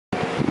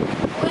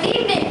Good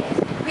evening.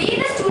 We,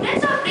 the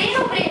students of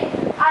Brainobrain,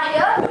 are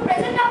here to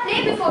present a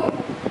play before you.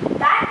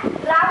 That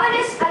Ravana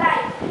is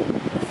alive.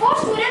 The 4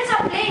 students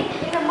are playing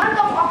in the month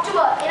of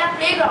October in a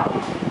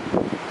playground.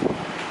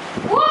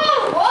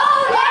 Whoa!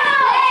 Whoa! Let's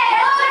play!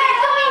 Let's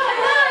play!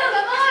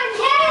 Come on!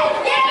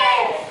 Yay!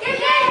 Yay!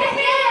 Yay!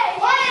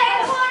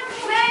 Come on!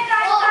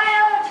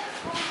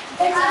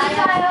 Wait, I'm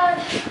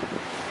tired.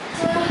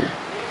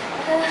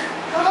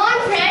 Come on,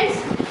 friends.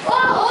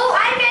 Oh,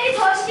 I'm very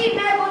thirsty.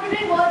 May I go to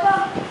drink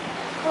water?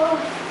 Oh.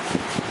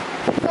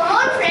 Come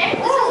on, friends.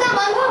 This is the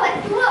month of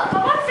October.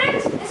 Come on,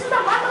 friends. This is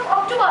the month of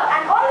October,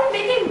 and all we're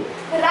making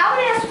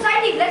Ravana in a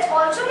society. Let's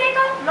also make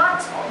a lot.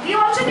 We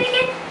also make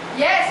it.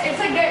 Yes, it's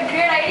a great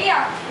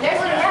idea.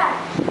 Let's go. Yeah.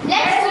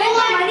 Let's go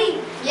for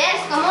money. Yes,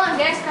 come on.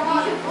 Yes, come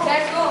on.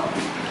 Let's go.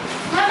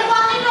 I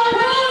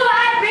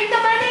bring the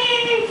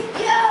money.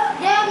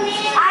 Yeah, me.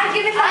 I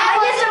give it the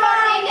highest amount.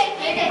 I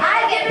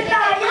give it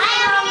the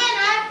highest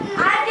amount.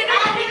 I give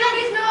it the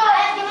biggest no.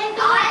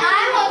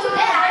 I'm also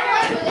there.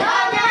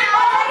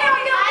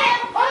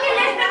 Okay,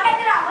 let's bring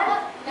the Ravana.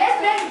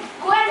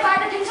 Go and buy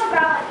the things of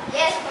Ravana.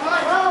 Yes, come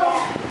on.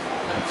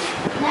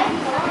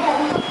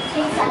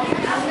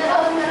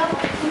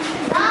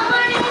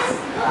 Ravana is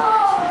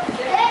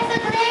it's a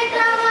great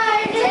Ravana.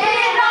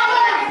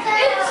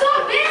 It's so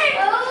big.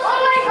 Oh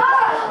my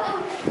God.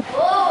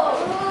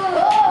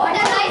 What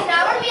a nice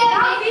Ravana we have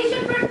made. We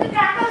should put the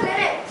crackers in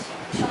it.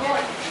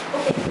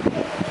 Okay.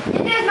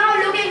 It is now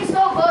looking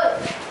so good.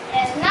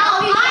 Yes,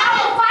 now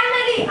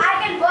finally I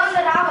can burn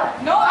the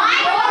Ravana. No, I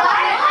will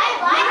burn it.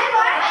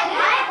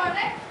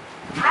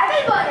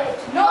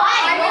 No, I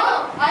will burn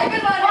it.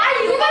 Why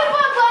you will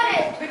burn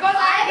it? Because I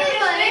will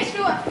burn it.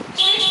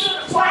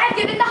 So I have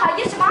given the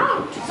highest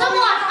amount. So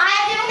what? I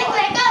have given the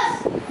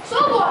crackers. So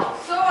what?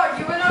 So what?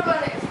 You will not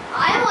burn it.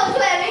 I am also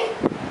having.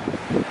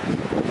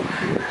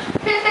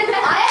 No.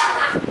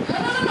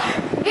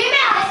 We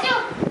may ask you.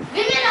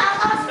 We may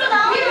ask to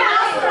Ravana. We may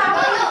ask to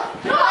Ravana.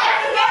 No, I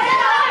have to get the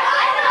Ravana.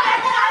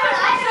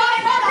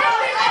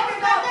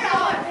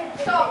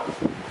 Stop.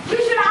 We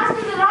should ask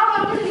to the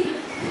Ravana only.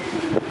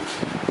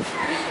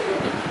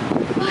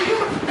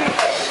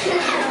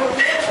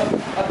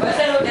 A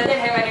person who doesn't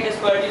have any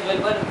difficulties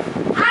will burn.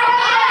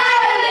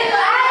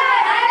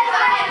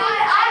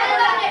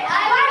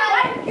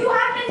 You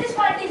have many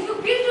difficulties. You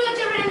give to the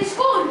children in the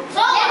school.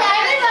 So yes, I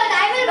will burn.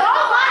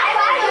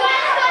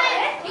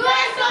 You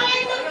have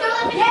stolen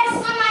the yes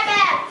on my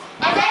bag.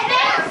 And I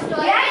will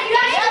stolen. Yeah, you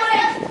have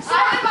stolen.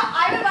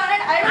 I will burn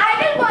it. I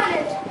will burn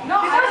it. No,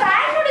 because I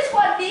have no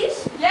difficulties.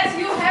 Yes,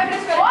 you have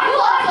this. You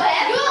also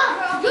have.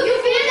 You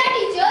feel the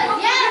teacher?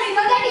 Yes,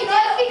 because the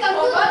teacher we come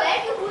to know that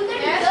you fool the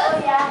Yes. teacher. Oh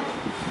yeah.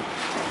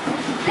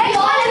 Let's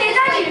call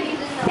Netaji.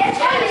 Let's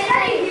call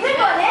Netaji. He will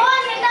burn it. Oh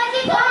Netaji,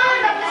 come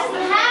on.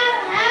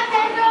 Have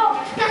Pedro.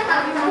 Come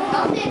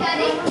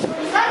Netaji.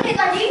 Come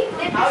Netaji.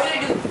 How do you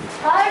do?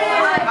 Fine.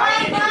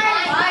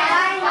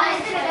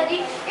 Netaji.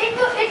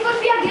 It would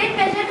be a great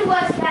pleasure to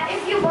us that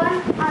if you burn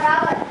a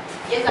Ravana.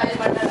 Yes, I will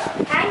burn the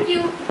Ravana. Thank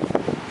you.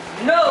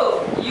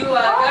 No, you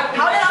are corrupt.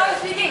 How did I master. was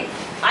speaking?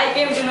 I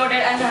came to know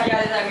that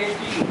Anurag is against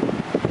you.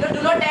 No, do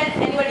not tell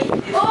anybody.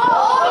 This.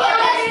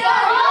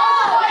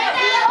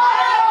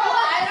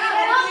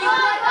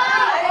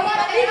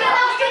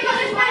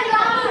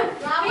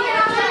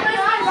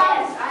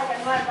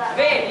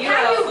 Wait, you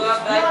are also a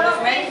black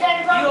man.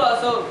 You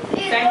also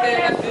sent the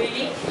request to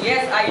me.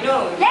 Yes, I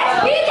know.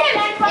 Let's beat